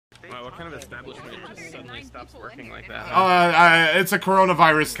What kind of establishment just suddenly stops working like that? It's a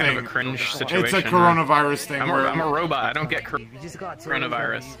coronavirus thing. Kind of a cringe situation. It's a coronavirus thing. I'm a robot. I don't get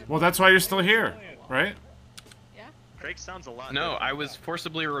coronavirus. Well, that's why you're still here, right? Crake sounds a lot. No, I was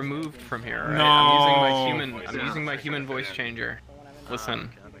forcibly removed from here. Right? No. I'm using my human voice changer. Listen,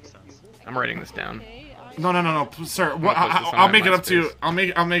 I'm writing this down. No, sir. What, I'll make it up to you. I'll make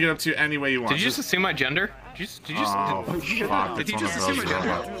it up to you any way you want. Did you just assume my gender? Did you just assume my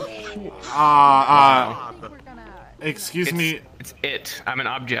gender? Excuse me. It's it. I'm an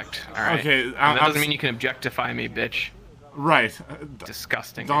object. All right. Okay. That doesn't mean you can objectify me, bitch. Right.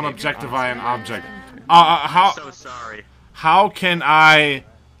 Disgusting. Don't objectify an object. How? So sorry. How can I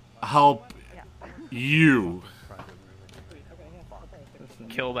help you?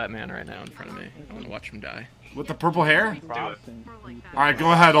 Kill that man right now in front of me. I want to watch him die. With the purple hair? Do it. Alright,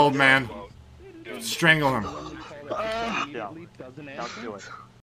 go ahead, old man. Strangle him. Yeah. Don't do it.